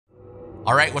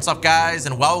All right, what's up guys,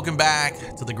 and welcome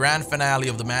back to the grand finale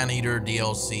of the Maneater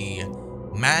DLC,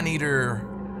 Maneater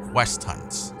Quest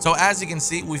Hunt. So as you can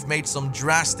see, we've made some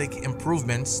drastic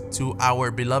improvements to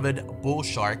our beloved bull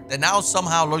shark that now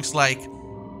somehow looks like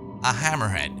a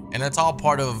hammerhead, and it's all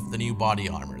part of the new body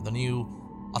armor, the new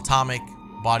atomic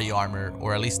body armor,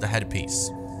 or at least the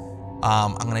headpiece.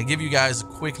 I'm gonna give you guys a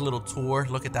quick little tour.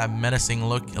 Look at that menacing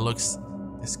look. It looks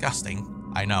disgusting.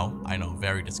 I know,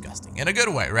 very disgusting. In a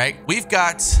good way, right? We've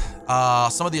got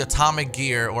some of the atomic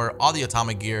gear, or all the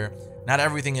atomic gear. Not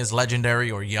everything is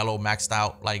legendary or yellow maxed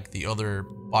out like the other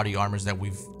body armors that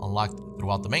we've unlocked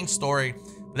throughout the main story.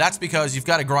 But that's because you've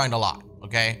got to grind a lot,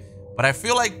 okay? But I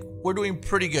feel like we're doing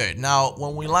pretty good. Now,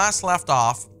 when we last left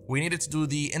off, we needed to do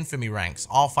the infamy ranks,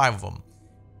 all 5 of them.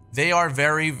 They are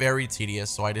very, very tedious,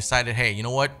 so I decided, hey, you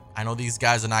know what? I know these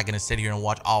guys are not going to sit here and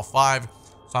watch all 5.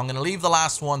 So I'm going to leave the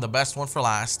last one, the best one, for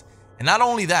last. And not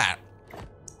only that,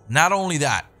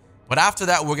 but after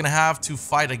that, we're going to have to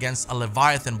fight against a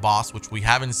Leviathan boss, which we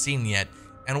haven't seen yet.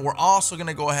 And we're also going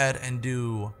to go ahead and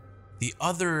do the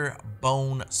other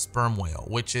bone sperm whale,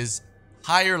 which is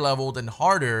higher leveled and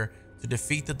harder to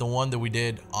defeat than the one that we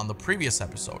did on the previous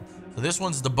episode. So this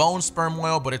one's the bone sperm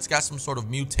whale, but it's got some sort of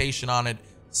mutation on it,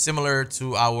 similar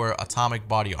to our atomic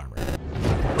body armor.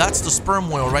 That's the sperm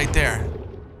whale right there.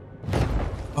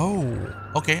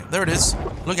 Oh, okay, there it is.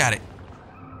 Look at it.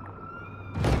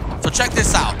 So check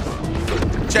this out.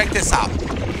 Check this out.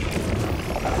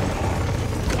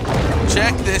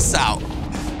 Check this out.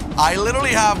 I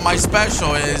literally have my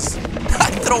special is I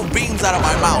throw beams out of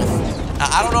my mouth. Now,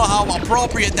 I don't know how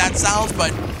appropriate that sounds,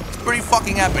 but it's pretty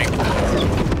fucking epic.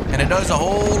 And it does a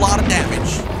whole lot of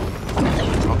damage.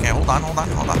 Okay, hold on.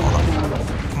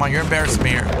 Come on, you're embarrassing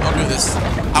me here. Don't do this.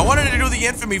 I wanted to do the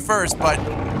infamy first, but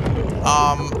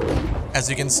as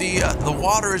you can see, the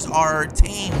waters are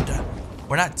tamed.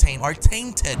 We're not tamed, are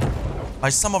tainted by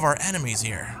some of our enemies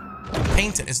here.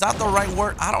 Tainted, is that the right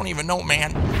word? I don't even know,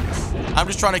 man. I'm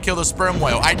just trying to kill the sperm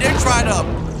whale. I did try to,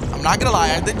 I'm not gonna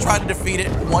lie, I did try to defeat it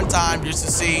one time just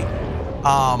to see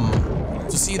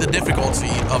the difficulty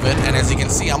of it. And as you can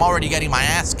see, I'm already getting my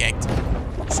ass kicked.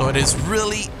 So it is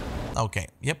really, okay,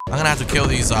 yep. I'm gonna have to kill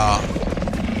these other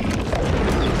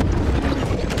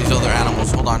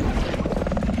animals. Hold on.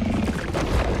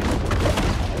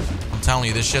 I'm telling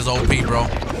you, this shit's OP, bro.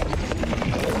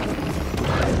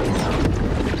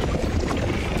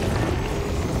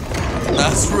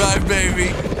 That's right,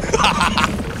 baby.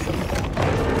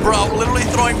 Bro, I'm literally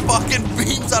throwing fucking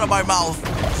beams out of my mouth.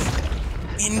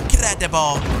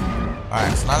 Incredible.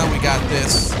 Alright, so now that we got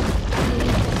this,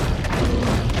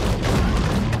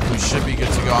 we should be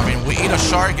good to go. I mean, we eat a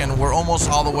shark and we're almost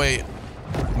all the way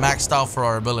maxed out for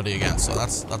our ability again, so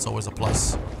that's always a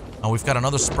plus. And we've got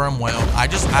another sperm whale. I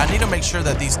need to make sure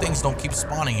that these things don't keep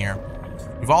spawning here.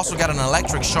 We've also got an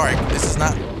electric shark. This is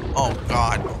not, oh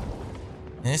god,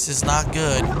 this is not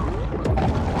good.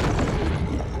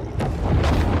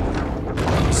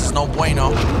 This is no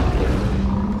bueno.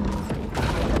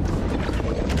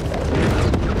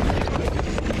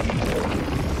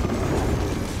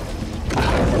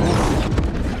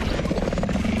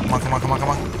 Come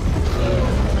on.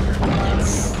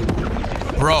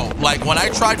 Bro, like when I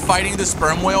tried fighting the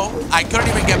sperm whale, I couldn't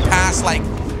even get past like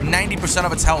 90%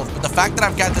 of its health. But the fact that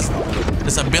I've got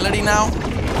this ability now,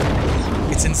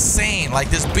 it's insane. Like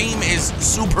this beam is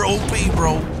super OP,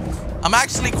 bro. I'm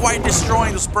actually quite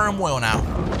destroying the sperm whale now.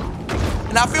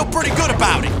 And I feel pretty good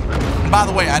about it. And by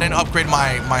the way, I didn't upgrade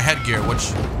my headgear,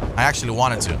 which I actually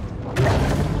wanted to.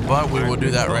 But we will do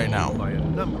that right now. By a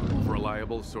number of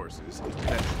reliable sources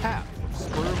that half of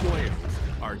sperm whales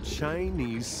are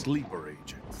Chinese sleeper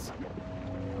agents.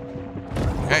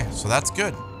 Okay, so that's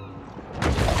good.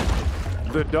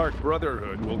 The Dark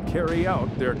Brotherhood will carry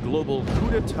out their global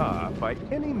coup d'etat by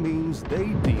any means they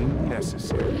deem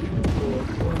necessary.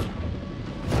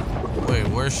 Wait,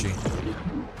 where is she?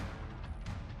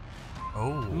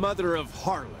 Oh. Mother of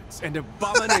harlots and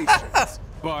abominations,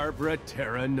 Barbara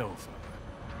Terra Nova.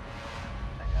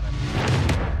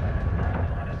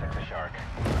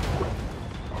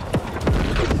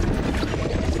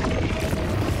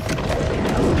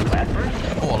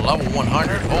 Oh, level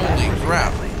 100? Holy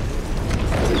crap.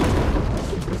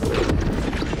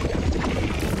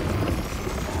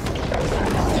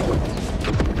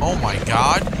 Oh my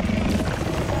god.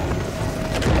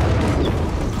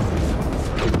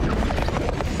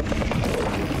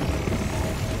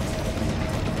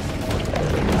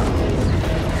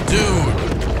 Dude.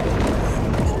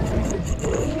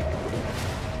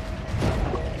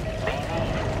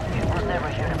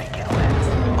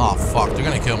 Oh fuck, they're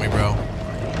gonna kill me, bro.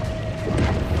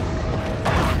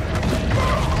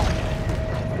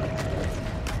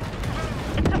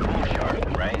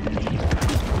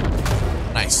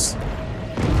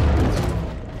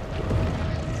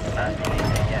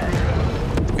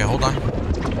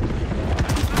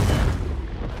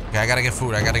 I gotta get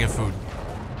food. I gotta get food.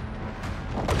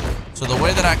 So the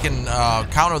way that I can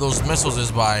counter those missiles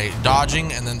is by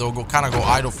dodging, and then they'll go kind of go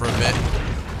idle for a bit,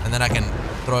 and then I can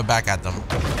throw it back at them.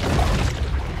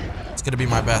 It's gonna be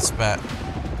my best bet.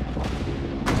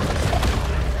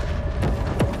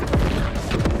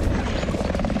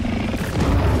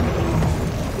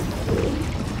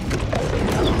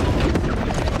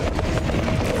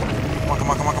 Come on, come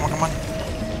on, come on, come on, come on.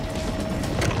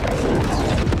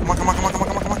 Come on, come on, come on, come on,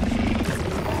 come on, come on.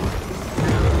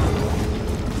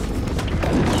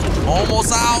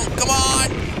 Almost out. Come on.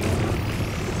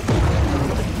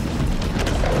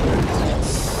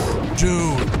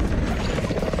 Dude.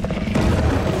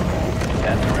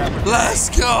 Let's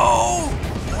go.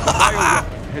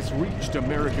 Has reached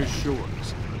America's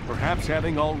shores, perhaps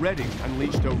having already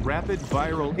unleashed a rapid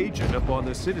viral agent upon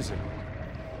the citizenry.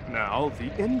 Now, the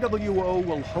NWO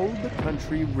will hold the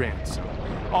country ransom,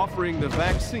 offering the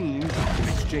vaccine in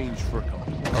exchange for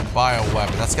a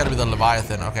bioweapon. That's gotta be the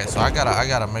Leviathan. Okay, so I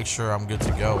gotta make sure I'm good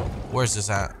to go. Where's this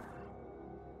at?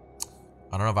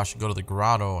 I don't know if I should go to the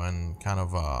grotto and kind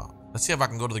of let's see if I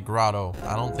can go to the grotto.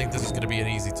 I don't think this is gonna be an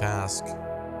easy task.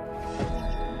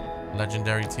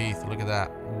 Legendary teeth, look at that.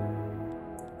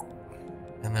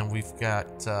 And then we've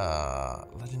got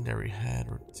legendary head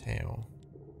or tail.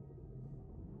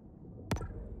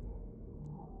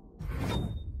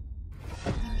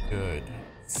 Good.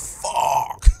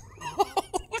 Fuck.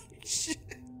 Holy shit.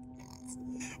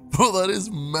 Bro, that is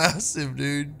massive,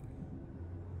 dude.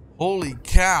 Holy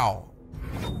cow.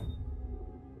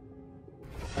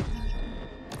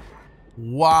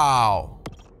 Wow.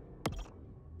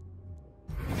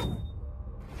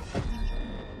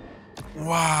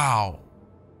 Wow.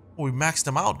 Oh, we maxed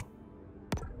them out.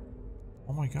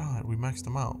 Oh my god, we maxed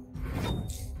them out.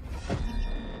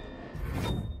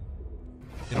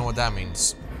 You know what that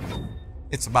means?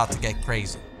 It's about to get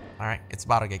crazy. Alright, it's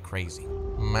about to get crazy.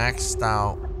 Maxed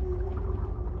out.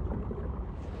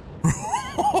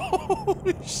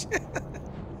 Holy shit.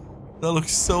 That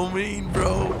looks so mean,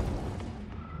 bro.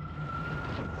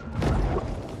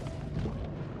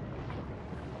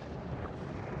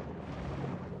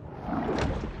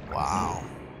 Wow.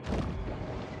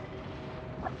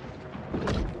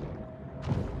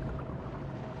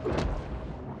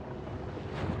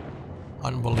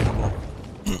 Unbelievable.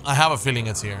 I have a feeling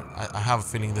it's here. I have a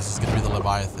feeling this is gonna be the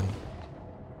Leviathan.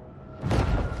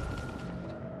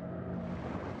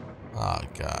 Oh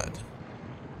god.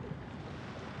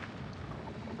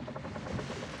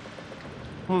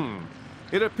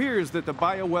 It appears that the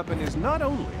bioweapon is not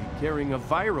only carrying a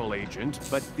viral agent,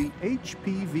 but the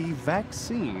HPV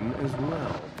vaccine as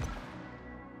well.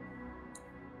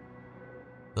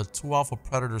 The two alpha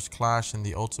predators clash in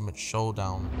the ultimate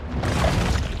showdown.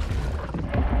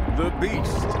 The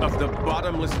beast of the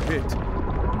bottomless pit,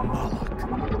 Moloch.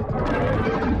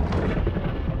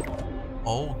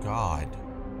 Oh god.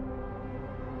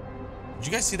 Did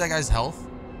you guys see that guy's health?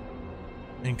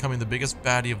 Incoming, the biggest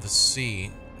baddie of the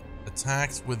sea.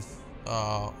 Attacks with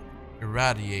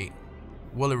irradiate.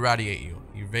 Will irradiate you.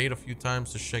 Evade a few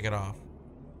times to shake it off.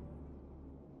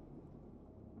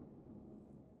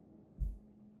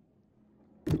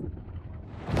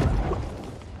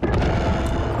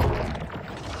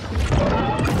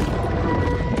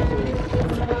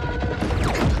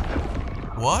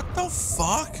 What the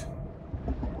fuck?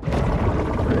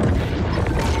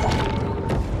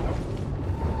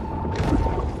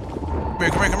 Come here,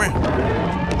 come here, come here.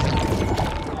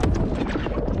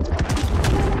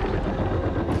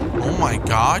 Oh my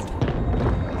god.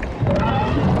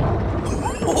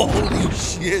 Holy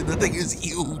shit, that thing is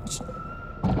huge.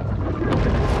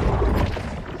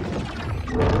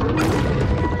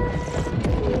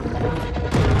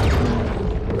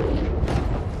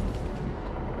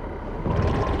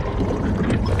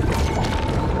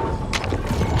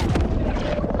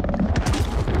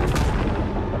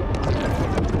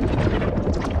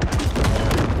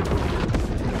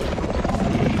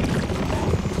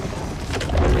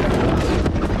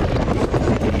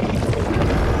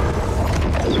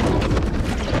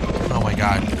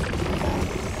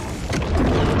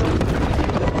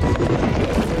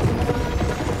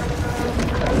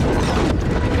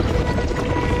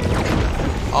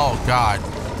 God.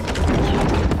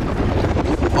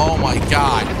 Oh my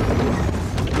god.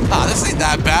 Ah, this ain't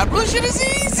that bad, bro. This shit is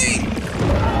easy.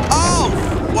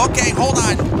 Oh, okay, hold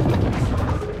on.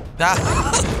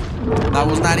 That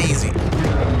was not easy.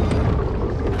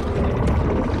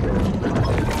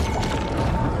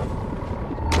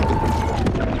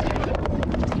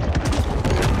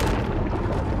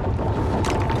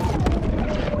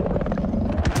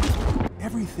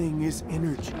 Everything is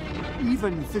energy,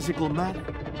 even physical matter.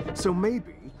 So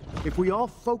maybe, if we all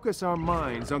focus our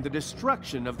minds on the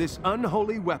destruction of this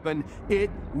unholy weapon,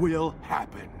 it will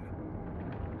happen.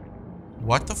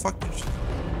 What the fuck?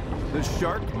 The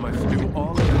shark must do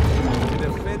all it can to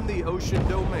defend the ocean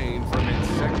domain from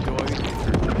insectoid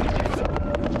intruders.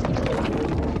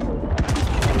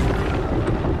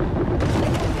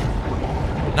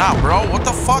 Nah, bro, what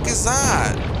the fuck is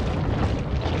that?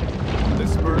 The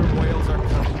sperm whales are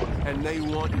coming, and they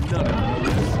want none of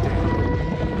it to stay.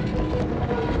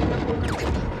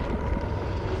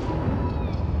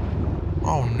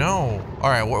 Oh no.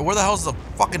 Alright, where the hell's the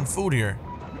fucking food here?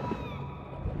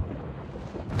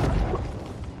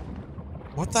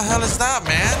 What the hell is that,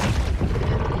 man?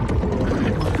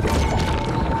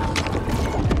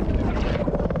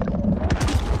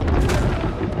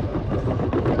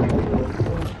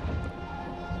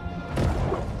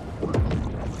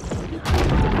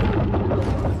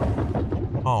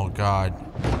 Oh god.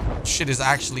 Shit is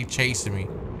actually chasing me.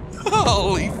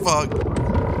 Holy fuck.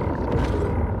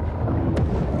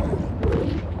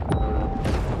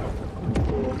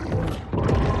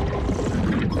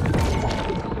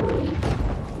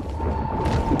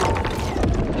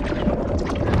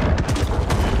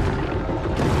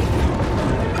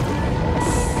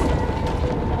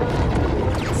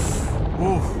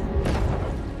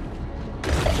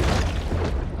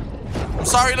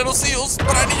 Sorry, little seals,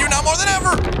 but I need you now more than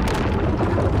ever.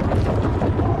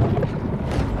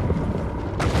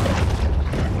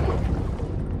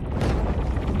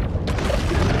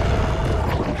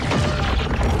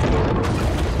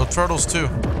 The turtles too.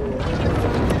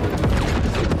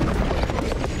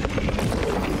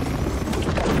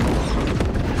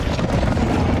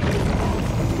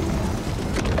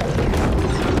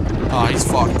 Oh, he's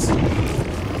fucked.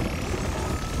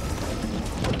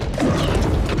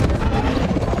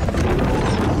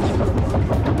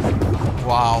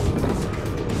 Wow.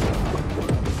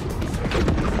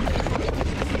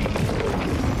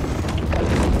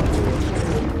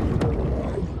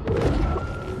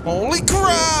 Holy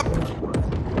crap!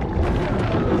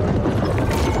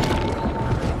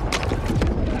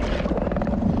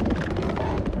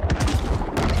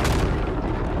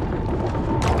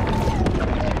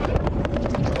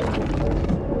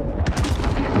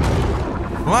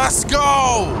 Let's go!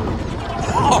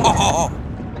 Oh.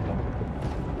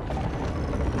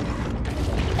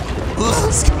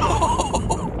 Let's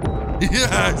go!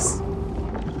 Yes!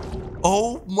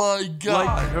 Oh my god!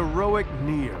 Like heroic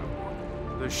Neo,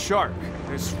 the shark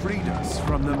has freed us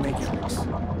from the Matrix.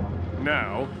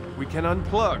 Now, we can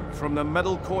unplug from the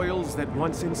metal coils that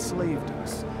once enslaved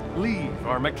us, leave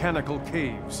our mechanical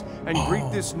caves, and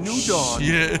greet this new dawn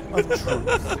of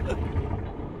truth.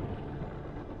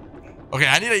 Okay,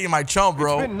 I need to eat my chump,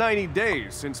 bro. It's been 90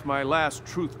 days since my last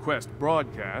Truth Quest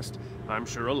broadcast. I'm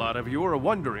sure a lot of you are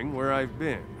wondering where I've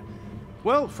been.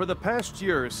 Well, for the past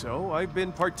year or so, I've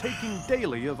been partaking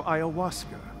daily of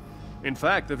ayahuasca. In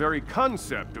fact, the very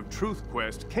concept of Truth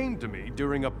Quest came to me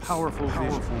during a powerful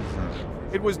vision.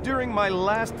 It was during my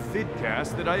last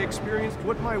vidcast that I experienced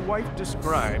what my wife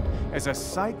described as a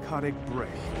psychotic break.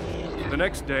 The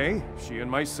next day, she and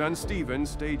my son Steven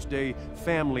staged a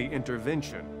family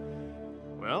intervention.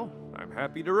 Well, I'm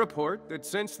happy to report that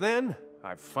since then,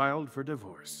 I've filed for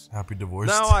divorce. Happy divorce.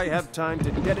 Now I have time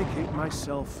to dedicate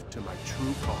myself to my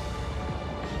true calling.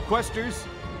 Questers,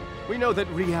 we know that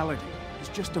reality is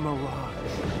just a mirage.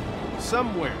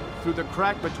 Somewhere through the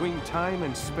crack between time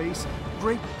and space,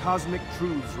 great cosmic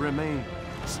truths remain,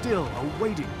 still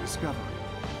awaiting discovery.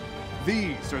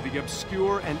 These are the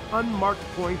obscure and unmarked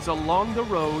points along the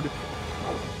road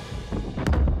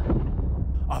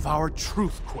of our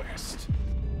Truth Quest.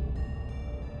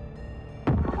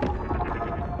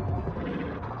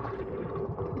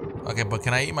 Okay, but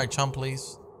can I eat my chump,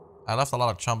 please? I left a lot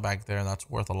of chump back there, and that's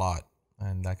worth a lot.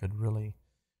 And that could really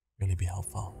be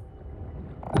helpful.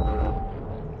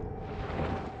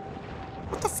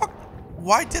 What the fuck?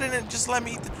 Why didn't it just let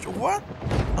me eat the... What?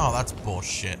 Oh, that's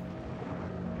bullshit.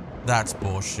 That's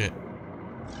bullshit.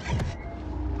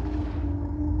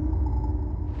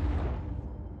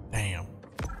 Damn.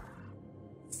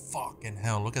 Fucking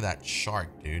hell, look at that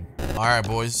shark, dude. Alright,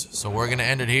 boys. So we're gonna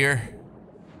end it here.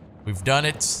 We've done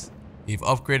it. We've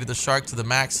upgraded the shark to the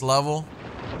max level.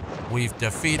 We've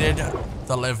defeated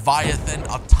the Leviathan,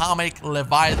 Atomic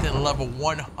Leviathan level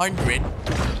 100.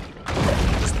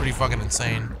 It's pretty fucking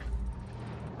insane.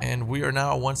 And we are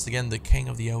now once again the king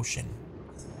of the ocean.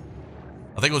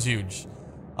 I think it was huge.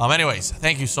 Anyways,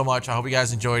 thank you so much. I hope you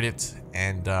guys enjoyed it.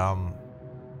 And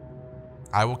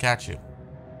I will catch you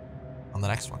on the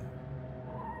next one.